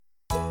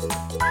Welcome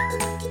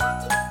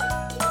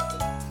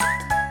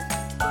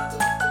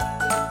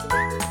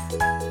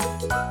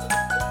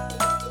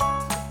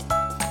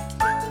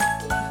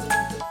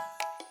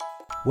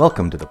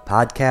to the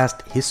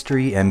podcast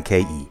History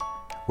MKE,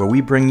 where we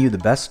bring you the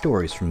best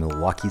stories from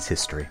Milwaukee's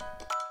history.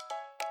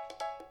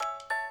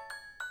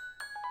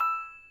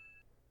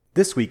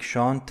 This week,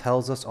 Sean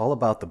tells us all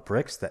about the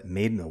bricks that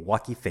made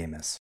Milwaukee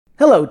famous.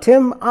 Hello,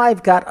 Tim.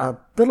 I've got a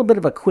little bit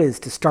of a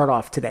quiz to start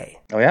off today.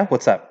 Oh yeah?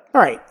 What's that?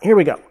 All right, here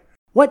we go.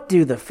 What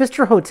do the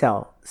Pfister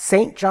Hotel,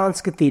 St.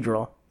 John's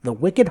Cathedral, the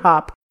Wicked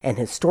Hop, and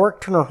historic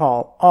Turner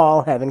Hall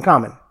all have in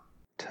common?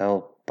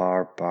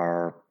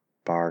 Bar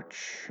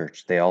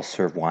Church. They all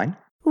serve wine?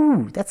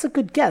 Ooh, that's a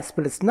good guess,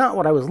 but it's not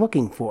what I was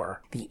looking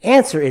for. The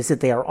answer is that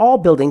they are all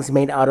buildings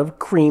made out of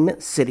Cream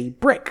City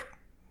brick.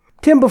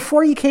 Tim,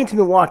 before you came to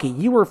Milwaukee,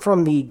 you were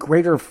from the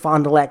greater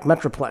Fond du Lac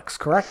Metroplex,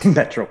 correct?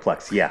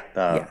 Metroplex, yeah.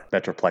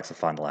 Metroplex of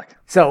Fond du Lac.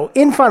 So,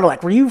 in Fond du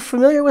Lac, were you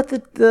familiar with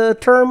the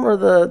term or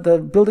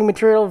the building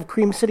material of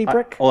Cream City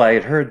brick? I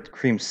had heard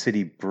Cream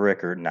City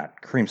brick, or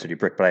not Cream City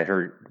brick, but I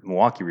heard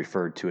Milwaukee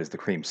referred to as the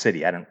Cream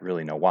City. I didn't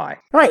really know why.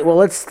 All right, well,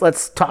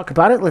 let's talk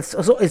about it. Let's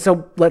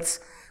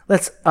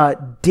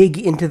dig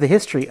into the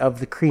history of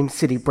the Cream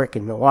City brick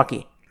in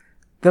Milwaukee.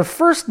 The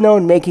first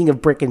known making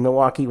of brick in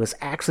Milwaukee was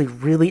actually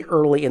really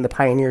early in the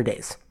pioneer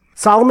days.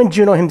 Solomon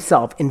Juneau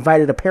himself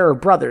invited a pair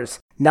of brothers,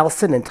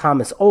 Nelson and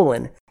Thomas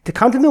Olin, to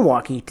come to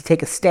Milwaukee to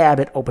take a stab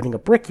at opening a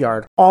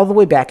brickyard all the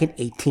way back in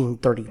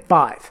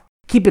 1835.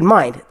 Keep in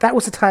mind, that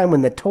was a time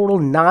when the total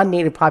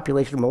non-native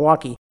population of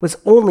Milwaukee was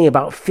only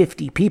about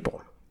 50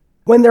 people.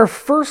 When their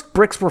first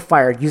bricks were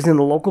fired using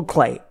the local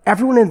clay,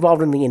 everyone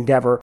involved in the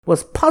endeavor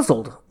was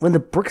puzzled when the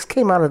bricks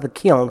came out of the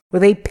kiln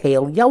with a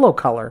pale yellow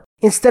color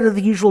instead of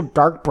the usual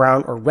dark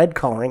brown or red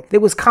coloring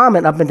that was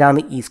common up and down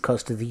the east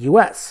coast of the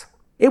U.S.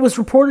 It was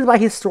reported by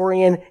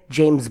historian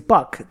James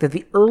Buck that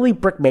the early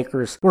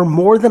brickmakers were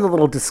more than a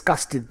little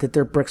disgusted that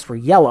their bricks were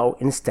yellow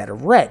instead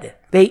of red.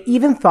 They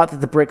even thought that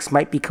the bricks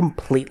might be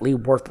completely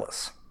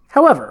worthless.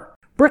 However,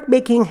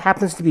 brickmaking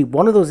happens to be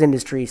one of those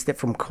industries that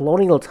from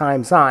colonial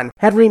times on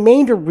had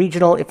remained a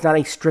regional, if not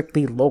a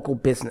strictly local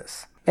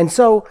business. And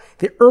so,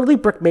 the early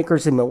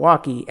brickmakers in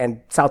Milwaukee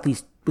and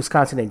southeast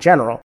Wisconsin in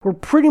general were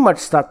pretty much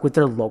stuck with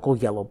their local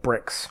yellow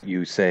bricks.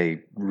 You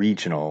say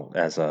regional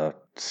as a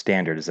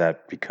standard. Is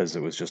that because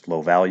it was just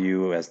low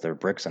value as their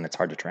bricks and it's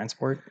hard to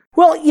transport?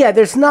 Well, yeah,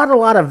 there's not a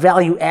lot of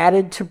value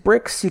added to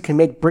bricks. You can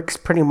make bricks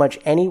pretty much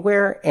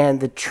anywhere, and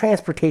the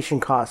transportation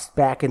costs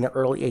back in the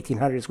early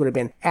 1800s would have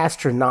been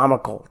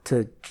astronomical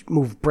to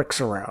move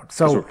bricks around.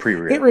 So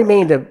it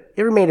remained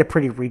a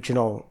pretty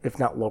regional, if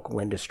not local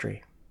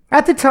industry.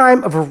 At the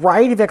time, a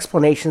variety of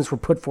explanations were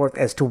put forth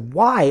as to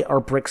why our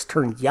bricks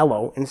turned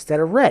yellow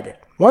instead of red.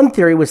 One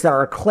theory was that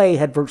our clay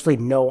had virtually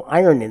no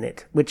iron in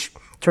it, which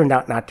turned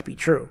out not to be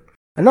true.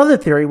 Another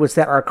theory was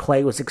that our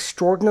clay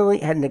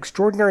had an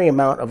extraordinary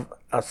amount of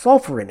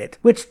sulfur in it,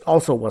 which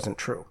also wasn't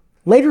true.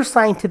 Later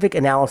scientific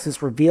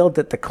analysis revealed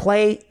that the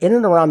clay in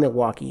and around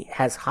Milwaukee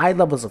has high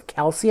levels of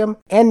calcium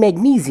and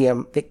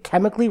magnesium that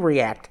chemically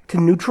react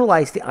to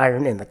neutralize the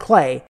iron in the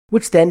clay,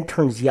 which then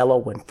turns yellow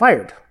when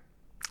fired.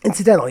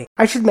 Incidentally,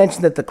 I should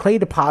mention that the clay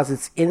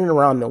deposits in and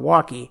around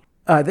Milwaukee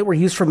that were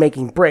used for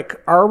making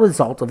brick are a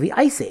result of the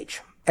Ice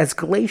Age. As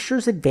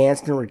glaciers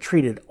advanced and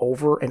retreated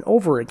over and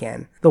over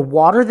again, the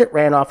water that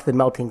ran off the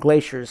melting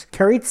glaciers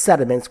carried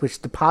sediments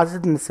which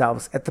deposited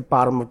themselves at the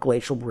bottom of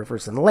glacial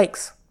rivers and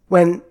lakes.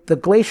 When the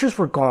glaciers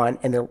were gone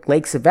and the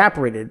lakes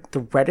evaporated,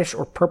 the reddish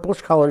or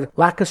purplish-colored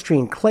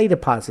lacustrine clay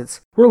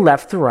deposits were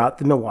left throughout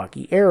the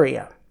Milwaukee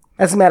area.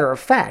 As a matter of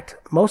fact,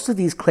 most of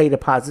these clay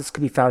deposits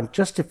could be found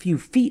just a few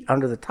feet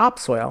under the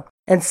topsoil,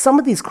 and some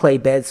of these clay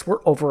beds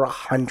were over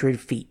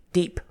 100 feet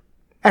deep.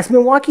 As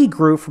Milwaukee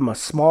grew from a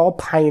small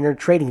pioneer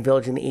trading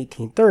village in the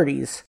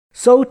 1830s,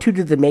 so too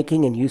did the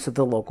making and use of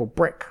the local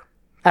brick.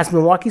 As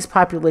Milwaukee's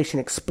population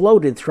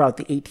exploded throughout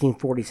the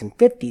 1840s and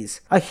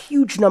 50s, a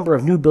huge number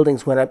of new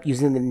buildings went up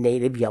using the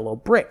native yellow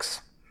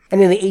bricks.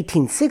 And in the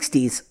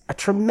 1860s, a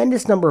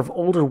tremendous number of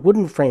older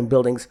wooden frame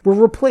buildings were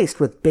replaced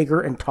with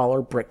bigger and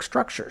taller brick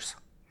structures.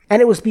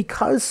 And it was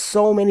because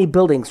so many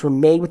buildings were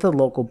made with the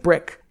local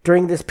brick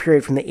during this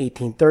period from the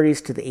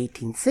 1830s to the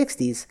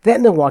 1860s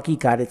that Milwaukee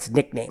got its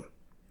nickname.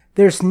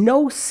 There's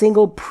no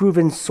single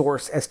proven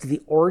source as to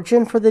the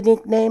origin for the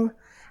nickname.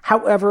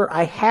 However,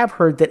 I have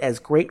heard that as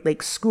Great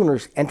Lakes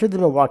schooners entered the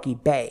Milwaukee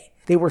Bay,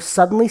 they were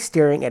suddenly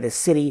staring at a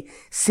city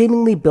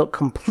seemingly built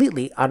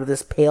completely out of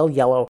this pale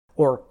yellow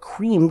or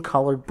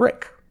cream-colored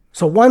brick.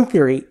 So one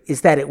theory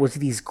is that it was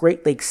these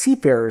Great Lakes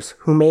seafarers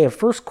who may have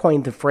first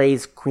coined the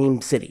phrase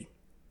Cream City.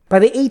 By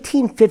the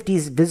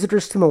 1850s,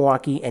 visitors to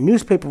Milwaukee and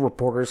newspaper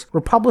reporters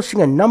were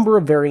publishing a number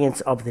of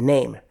variants of the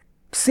name.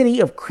 City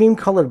of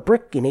Cream-Colored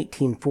Brick in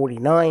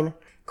 1849,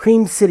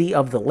 Cream City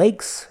of the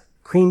Lakes,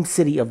 Cream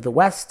City of the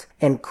West,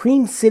 and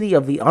Cream City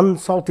of the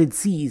Unsalted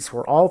Seas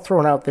were all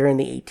thrown out there in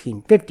the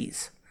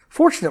 1850s.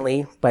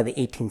 Fortunately, by the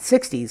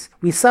 1860s,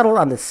 we settled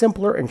on the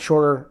simpler and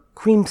shorter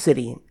Cream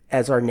City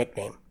as our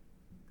nickname.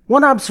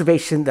 One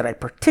observation that I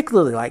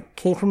particularly like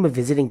came from a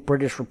visiting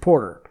British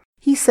reporter.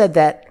 He said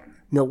that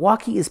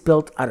Milwaukee is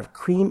built out of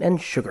cream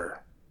and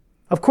sugar.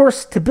 Of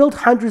course, to build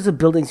hundreds of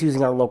buildings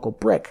using our local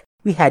brick,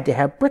 we had to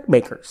have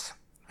brickmakers.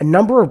 A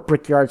number of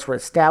brickyards were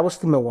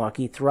established in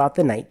Milwaukee throughout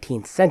the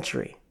 19th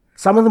century.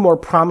 Some of the more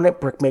prominent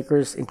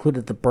brickmakers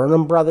included the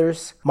Burnham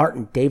Brothers,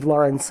 Martin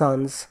Davlar and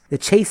Sons, the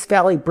Chase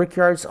Valley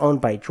Brickyards owned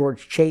by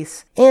George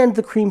Chase, and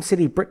the Cream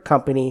City Brick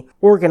Company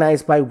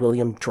organized by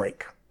William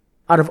Drake.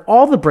 Out of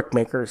all the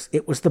brickmakers,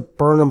 it was the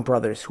Burnham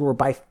Brothers who were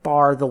by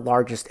far the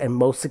largest and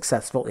most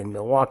successful in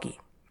Milwaukee.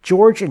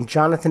 George and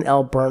Jonathan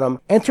L.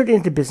 Burnham entered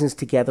into business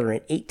together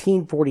in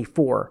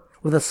 1844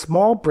 with a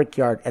small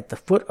brickyard at the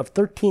foot of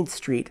 13th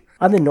Street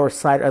on the north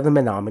side of the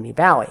Menominee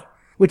Valley,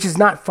 which is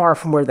not far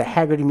from where the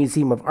Haggerty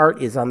Museum of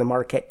Art is on the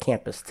Marquette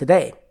campus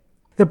today.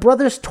 The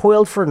brothers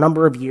toiled for a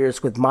number of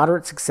years with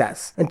moderate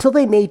success until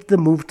they made the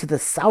move to the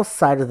south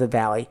side of the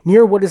valley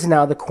near what is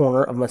now the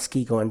corner of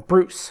Muskego and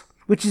Bruce,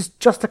 which is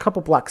just a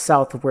couple blocks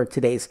south of where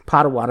today's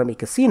Potawatomi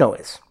Casino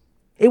is.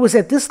 It was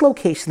at this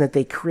location that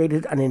they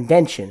created an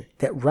invention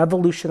that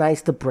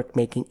revolutionized the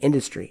brickmaking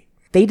industry.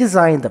 They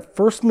designed the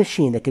first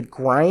machine that could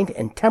grind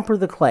and temper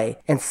the clay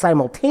and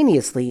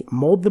simultaneously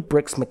mold the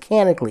bricks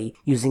mechanically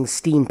using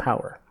steam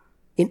power.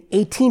 In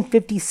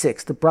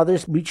 1856, the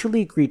brothers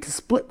mutually agreed to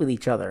split with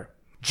each other.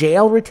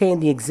 J.L.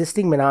 retained the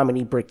existing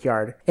Menominee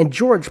brickyard, and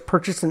George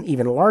purchased an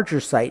even larger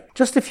site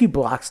just a few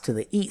blocks to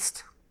the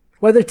east.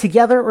 Whether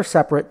together or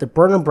separate, the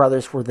Burnham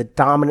brothers were the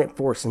dominant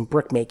force in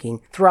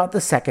brickmaking throughout the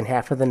second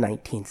half of the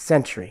 19th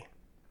century.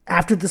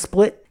 After the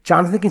split,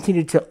 Jonathan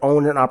continued to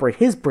own and operate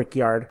his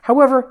brickyard.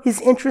 However, his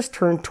interest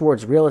turned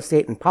towards real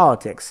estate and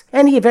politics,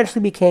 and he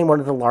eventually became one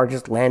of the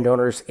largest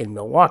landowners in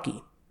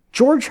Milwaukee.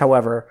 George,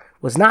 however,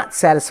 was not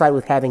satisfied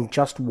with having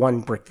just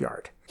one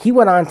brickyard. He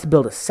went on to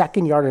build a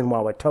second yard in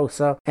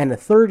Wauwatosa and a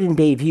third in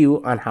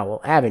Bayview on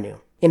Howell Avenue.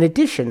 In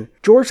addition,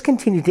 George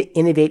continued to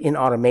innovate in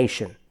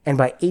automation, and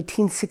by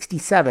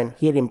 1867,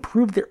 he had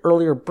improved the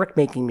earlier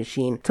brickmaking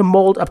machine to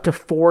mold up to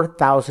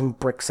 4,000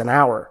 bricks an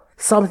hour,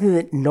 something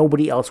that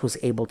nobody else was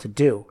able to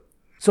do.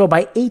 So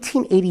by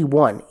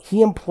 1881,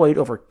 he employed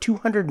over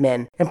 200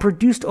 men and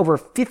produced over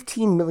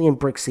 15 million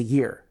bricks a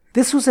year.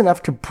 This was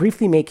enough to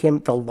briefly make him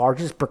the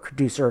largest brick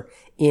producer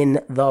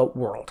in the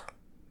world.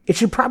 It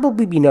should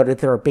probably be noted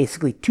there are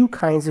basically two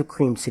kinds of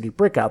Cream City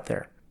brick out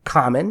there: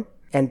 common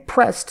and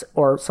pressed,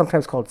 or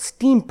sometimes called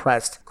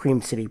steam-pressed,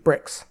 Cream City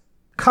bricks.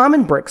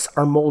 Common bricks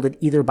are molded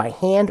either by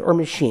hand or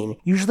machine,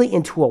 usually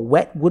into a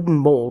wet wooden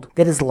mold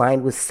that is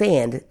lined with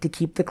sand to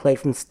keep the clay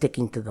from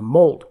sticking to the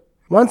mold.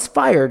 Once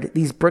fired,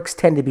 these bricks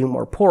tend to be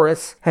more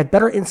porous, have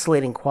better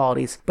insulating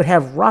qualities, but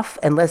have rough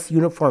and less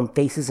uniform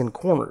faces and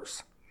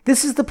corners.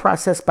 This is the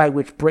process by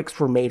which bricks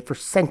were made for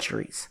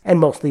centuries, and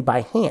mostly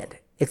by hand.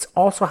 It's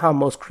also how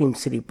most Cream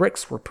City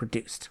bricks were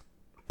produced.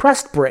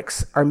 Pressed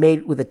bricks are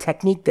made with a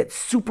technique that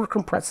super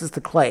compresses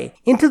the clay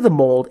into the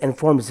mold and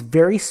forms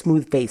very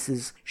smooth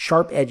faces,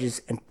 sharp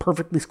edges, and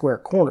perfectly square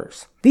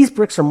corners. These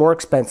bricks are more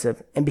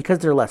expensive, and because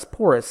they're less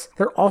porous,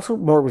 they're also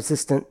more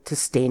resistant to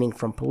staining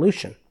from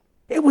pollution.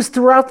 It was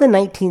throughout the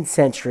 19th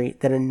century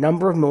that a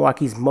number of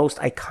Milwaukee's most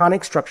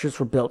iconic structures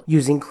were built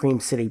using Cream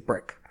City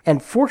brick.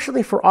 And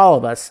fortunately for all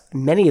of us,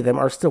 many of them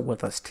are still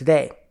with us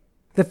today.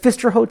 The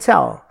Pfister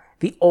Hotel,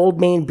 the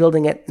old main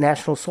building at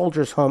National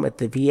Soldiers Home at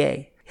the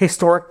VA,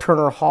 historic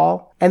Turner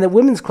Hall, and the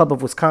Women's Club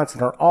of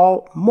Wisconsin are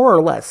all, more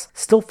or less,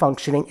 still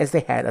functioning as they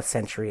had a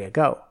century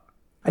ago.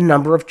 A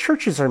number of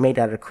churches are made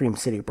out of Cream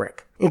City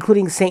brick,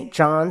 including St.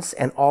 John's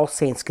and All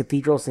Saints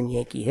Cathedrals in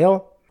Yankee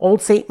Hill,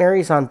 Old St.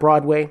 Mary's on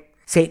Broadway,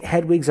 St.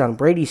 Hedwig's on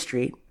Brady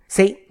Street,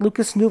 St.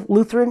 Lucas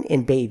Lutheran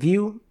in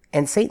Bayview,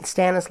 and St.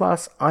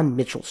 Stanislaus on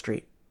Mitchell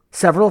Street.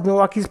 Several of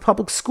Milwaukee's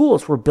public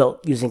schools were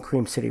built using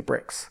Cream City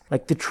bricks,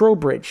 like the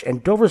Trowbridge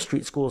and Dover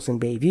Street schools in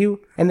Bayview,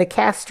 and the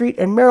Cass Street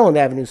and Maryland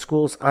Avenue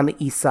schools on the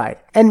east side,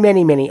 and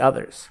many, many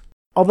others.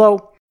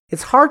 Although,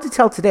 it's hard to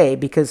tell today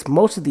because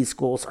most of these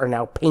schools are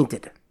now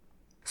painted.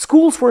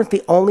 Schools weren't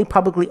the only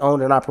publicly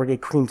owned and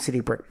operated Cream City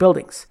brick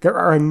buildings. There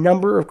are a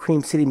number of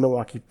Cream City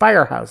Milwaukee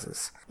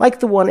firehouses, like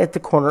the one at the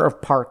corner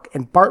of Park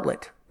and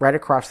Bartlett, right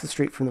across the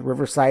street from the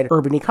Riverside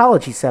Urban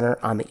Ecology Center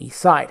on the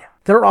east side.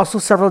 There are also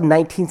several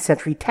 19th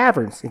century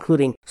taverns,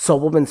 including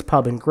Sobelman's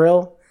Pub and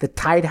Grill, the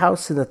Tide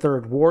House in the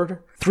 3rd Ward,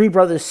 Three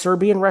Brothers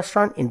Serbian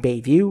Restaurant in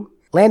Bayview,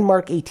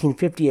 Landmark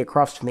 1850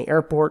 across from the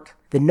airport,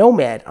 the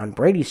Nomad on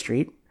Brady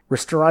Street,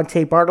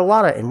 Ristorante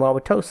Bartolotta in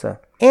Wauwatosa,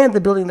 and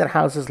the building that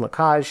houses La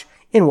Cage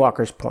in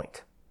Walker's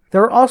Point.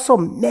 There are also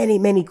many,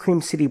 many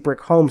Cream City brick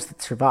homes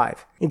that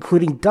survive,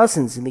 including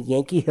dozens in the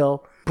Yankee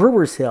Hill,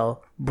 Brewers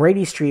Hill,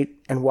 Brady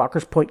Street, and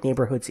Walker's Point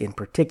neighborhoods in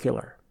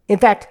particular. In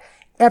fact,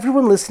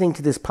 everyone listening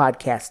to this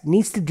podcast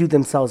needs to do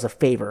themselves a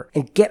favor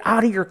and get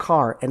out of your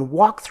car and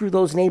walk through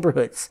those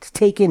neighborhoods to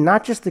take in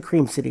not just the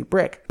Cream City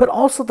brick, but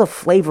also the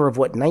flavor of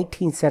what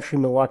 19th century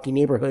Milwaukee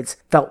neighborhoods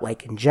felt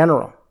like in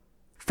general.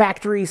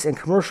 Factories and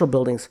commercial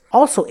buildings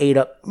also ate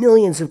up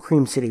millions of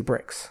Cream City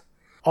bricks.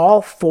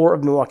 All 4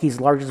 of Milwaukee's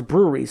largest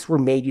breweries were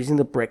made using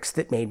the bricks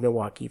that made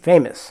Milwaukee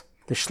famous: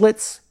 the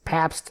Schlitz,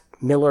 Pabst,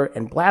 Miller,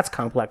 and Blatz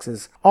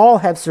complexes all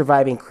have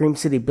surviving Cream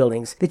City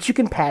buildings that you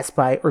can pass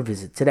by or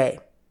visit today.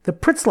 The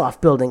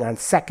Pritzloff building on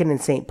 2nd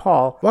and St.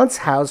 Paul once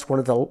housed one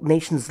of the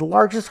nation's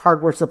largest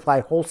hardware supply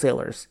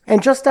wholesalers.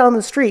 And just down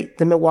the street,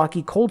 the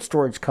Milwaukee Cold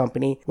Storage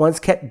Company once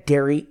kept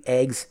dairy,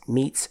 eggs,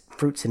 meats,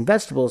 fruits, and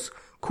vegetables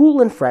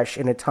cool and fresh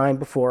in a time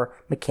before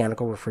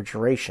mechanical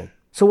refrigeration.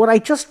 So what I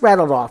just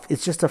rattled off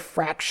is just a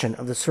fraction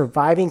of the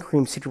surviving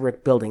Cream City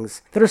brick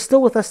buildings that are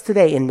still with us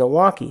today in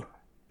Milwaukee.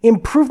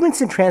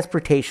 Improvements in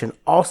transportation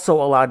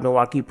also allowed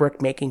Milwaukee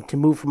brickmaking to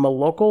move from a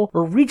local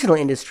or regional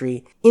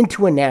industry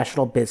into a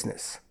national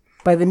business.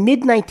 By the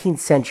mid-19th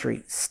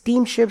century,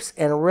 steamships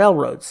and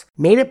railroads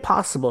made it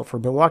possible for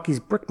Milwaukee's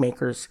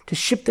brickmakers to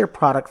ship their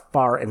product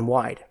far and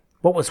wide.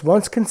 What was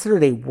once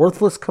considered a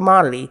worthless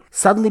commodity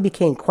suddenly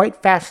became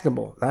quite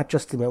fashionable, not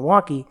just in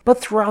Milwaukee, but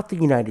throughout the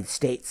United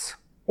States.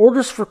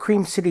 Orders for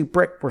Cream City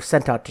brick were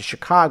sent out to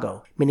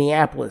Chicago,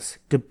 Minneapolis,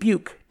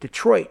 Dubuque,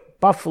 Detroit,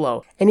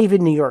 Buffalo, and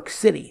even New York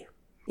City.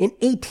 In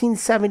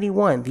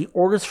 1871, the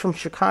orders from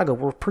Chicago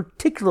were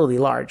particularly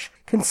large,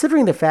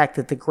 considering the fact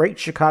that the Great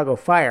Chicago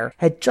Fire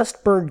had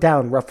just burned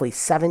down roughly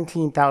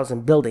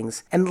 17,000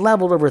 buildings and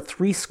leveled over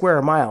 3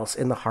 square miles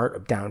in the heart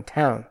of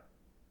downtown.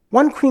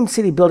 One Cream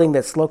City building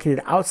that's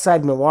located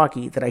outside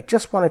Milwaukee that I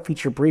just want to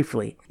feature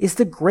briefly is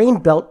the Grain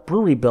Belt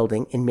Brewery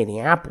building in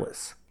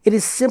Minneapolis. It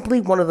is simply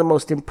one of the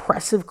most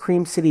impressive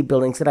Cream City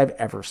buildings that I've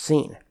ever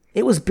seen.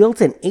 It was built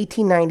in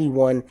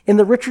 1891 in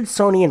the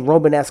Richardsonian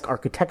Romanesque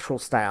architectural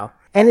style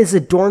and is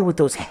adorned with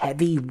those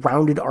heavy,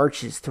 rounded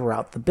arches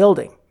throughout the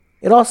building.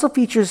 It also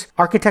features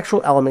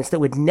architectural elements that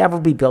would never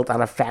be built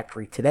on a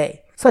factory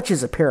today, such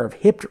as a pair of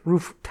hipped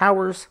roof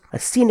towers, a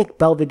scenic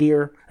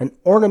belvedere, an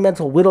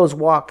ornamental widow's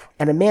walk,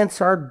 and a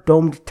mansard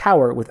domed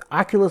tower with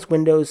oculus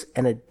windows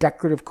and a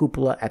decorative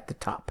cupola at the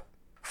top.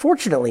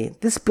 Fortunately,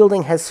 this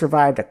building has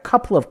survived a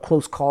couple of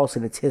close calls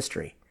in its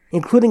history,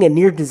 including a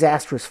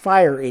near-disastrous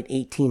fire in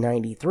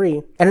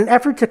 1893 and an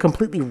effort to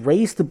completely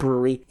raze the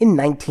brewery in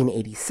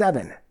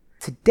 1987.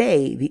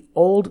 Today, the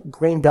old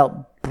Grain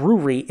Belt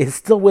Brewery is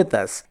still with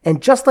us,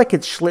 and just like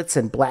its Schlitz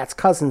and Blatz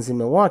cousins in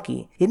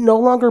Milwaukee, it no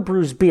longer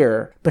brews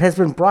beer, but has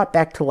been brought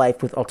back to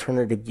life with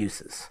alternative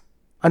uses.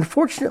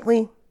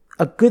 Unfortunately,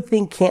 a good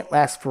thing can't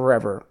last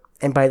forever,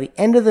 and by the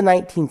end of the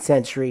 19th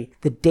century,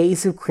 the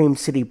days of Cream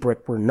City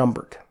brick were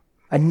numbered.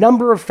 A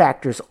number of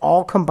factors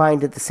all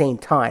combined at the same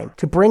time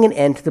to bring an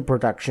end to the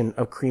production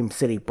of Cream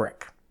City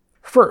brick.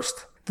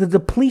 First, the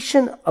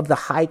depletion of the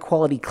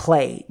high-quality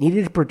clay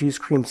needed to produce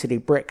Cream City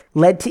brick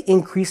led to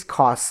increased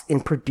costs in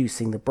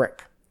producing the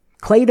brick.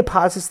 Clay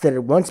deposits that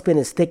had once been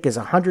as thick as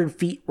 100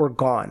 feet were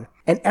gone,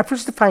 and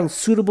efforts to find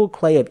suitable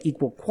clay of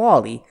equal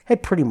quality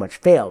had pretty much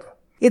failed.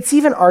 It's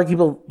even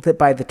arguable that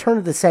by the turn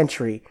of the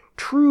century,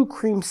 true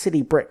Cream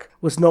City brick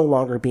was no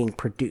longer being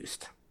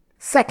produced.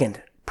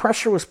 Second,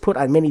 pressure was put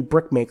on many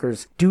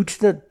brickmakers due to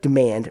the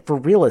demand for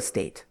real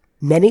estate.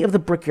 Many of the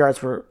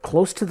brickyards were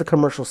close to the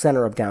commercial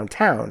center of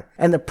downtown,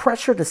 and the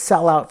pressure to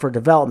sell out for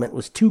development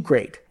was too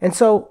great, and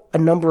so a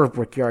number of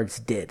brickyards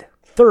did.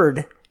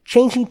 Third,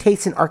 changing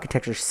tastes in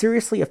architecture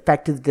seriously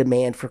affected the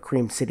demand for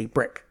Cream City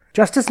brick.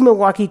 Just as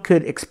Milwaukee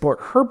could export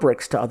her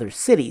bricks to other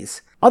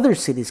cities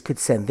could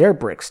send their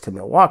bricks to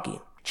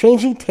Milwaukee.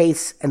 Changing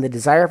tastes and the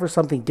desire for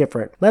something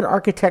different led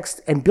architects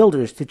and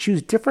builders to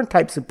choose different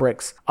types of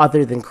bricks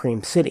other than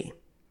Cream City.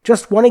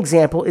 Just one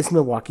example is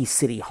Milwaukee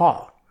City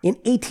Hall. In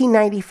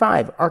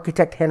 1895,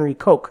 architect Henry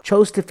Koch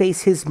chose to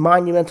face his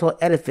monumental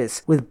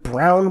edifice with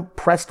brown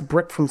pressed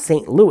brick from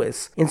St.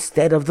 Louis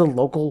instead of the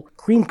local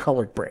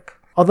cream-colored brick.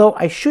 Although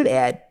I should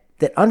add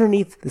that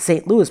underneath the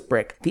St. Louis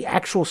brick, the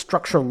actual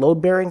structural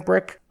load-bearing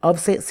brick of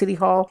St. City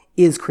Hall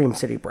is Cream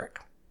City brick.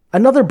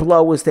 Another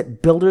blow was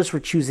that builders were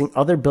choosing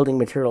other building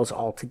materials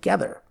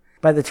altogether.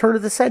 By the turn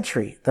of the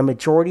century, the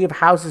majority of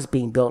houses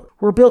being built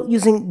were built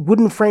using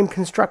wooden frame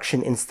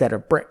construction instead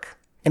of brick.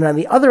 And on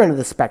the other end of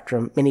the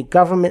spectrum, many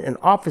government and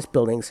office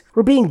buildings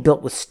were being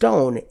built with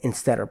stone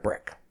instead of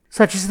brick,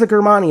 such as the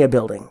Germania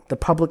building, the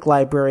public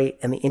library,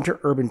 and the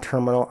interurban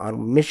terminal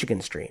on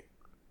Michigan Street.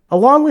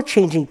 Along with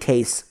changing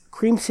tastes,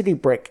 Cream City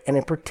brick, and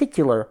in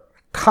particular,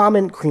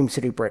 common Cream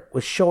City brick,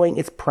 was showing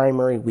its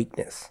primary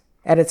weakness.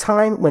 At a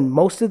time when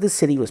most of the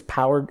city was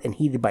powered and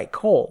heated by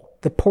coal,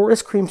 the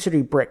porous Cream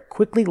City brick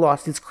quickly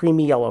lost its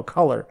creamy yellow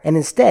color and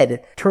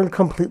instead turned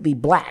completely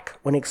black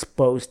when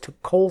exposed to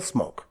coal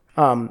smoke.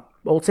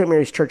 Old St.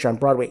 Mary's Church on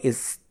Broadway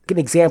is an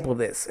example of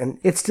this, and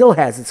it still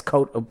has its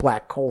coat of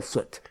black coal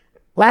soot.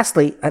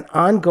 Lastly, an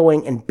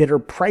ongoing and bitter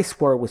price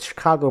war with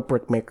Chicago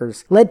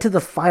brickmakers led to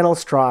the final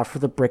straw for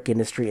the brick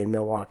industry in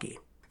Milwaukee.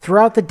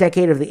 Throughout the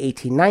decade of the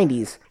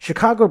 1890s,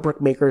 Chicago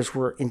brickmakers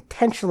were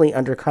intentionally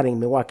undercutting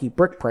Milwaukee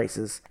brick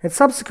prices, and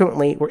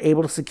subsequently were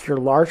able to secure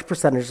large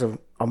percentages of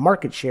a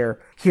market share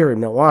here in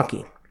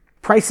Milwaukee.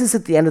 Prices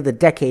at the end of the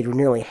decade were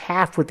nearly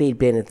half what they'd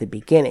been at the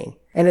beginning,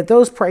 and at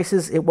those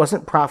prices, it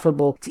wasn't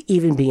profitable to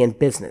even be in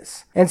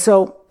business. And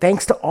so,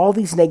 thanks to all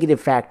these negative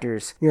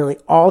factors, nearly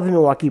all the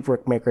Milwaukee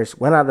brickmakers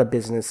went out of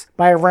business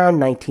by around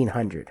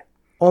 1900.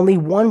 only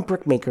one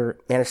brickmaker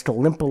managed to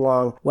limp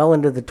along well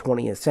into the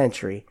 20th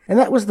century, and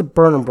that was the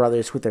Burnham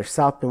Brothers with their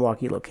South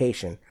Milwaukee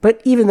location.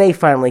 But even they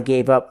finally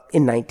gave up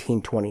in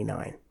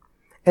 1929.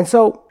 And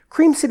so,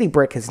 Cream City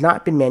brick has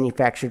not been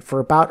manufactured for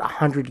about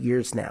 100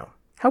 years now.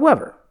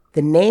 However,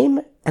 the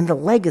name and the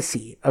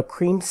legacy of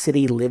Cream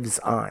City lives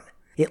on.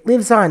 It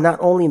lives on not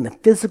only in the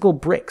physical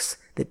bricks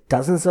that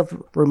dozens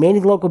of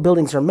remaining local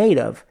buildings are made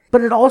of,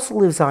 but it also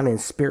lives on in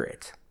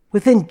spirit.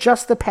 Within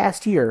just the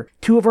past year,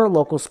 2 of our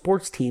local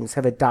sports teams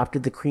have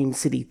adopted the Cream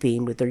City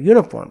theme with their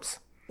uniforms.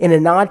 In a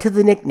nod to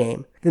the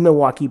nickname, the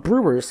Milwaukee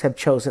Brewers have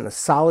chosen a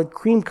solid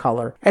cream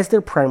color as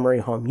their primary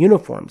home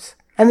uniforms,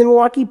 and the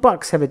Milwaukee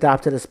Bucks have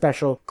adopted a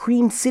special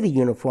Cream City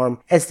uniform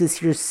as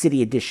this year's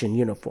City Edition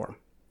uniform.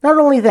 Not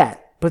only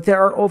that, but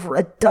there are over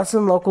a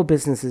dozen local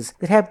businesses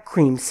that have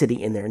Cream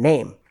City in their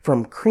name,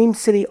 from Cream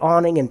City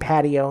Awning and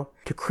Patio,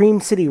 to Cream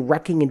City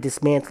Wrecking and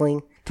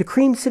Dismantling, to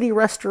Cream City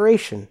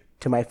Restoration,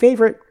 to my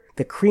favorite,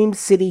 the Cream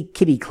City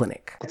Kitty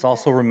Clinic. Let's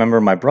also remember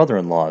my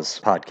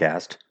brother-in-law's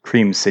podcast,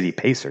 Cream City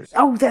Pacers.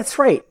 Oh, that's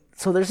right.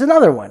 So there's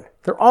another one.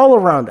 They're all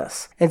around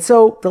us. And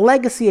so the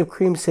legacy of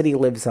Cream City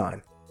lives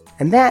on.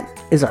 And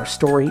that is our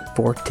story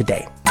for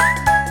today.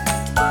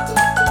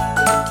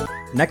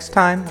 Next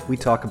time, we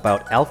talk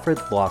about Alfred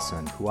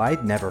Lawson, who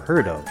I'd never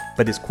heard of,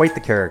 but is quite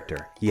the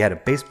character. He had a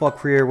baseball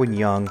career when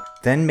young,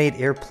 then made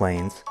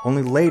airplanes,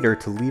 only later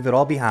to leave it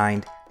all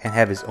behind and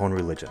have his own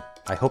religion.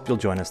 I hope you'll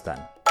join us then.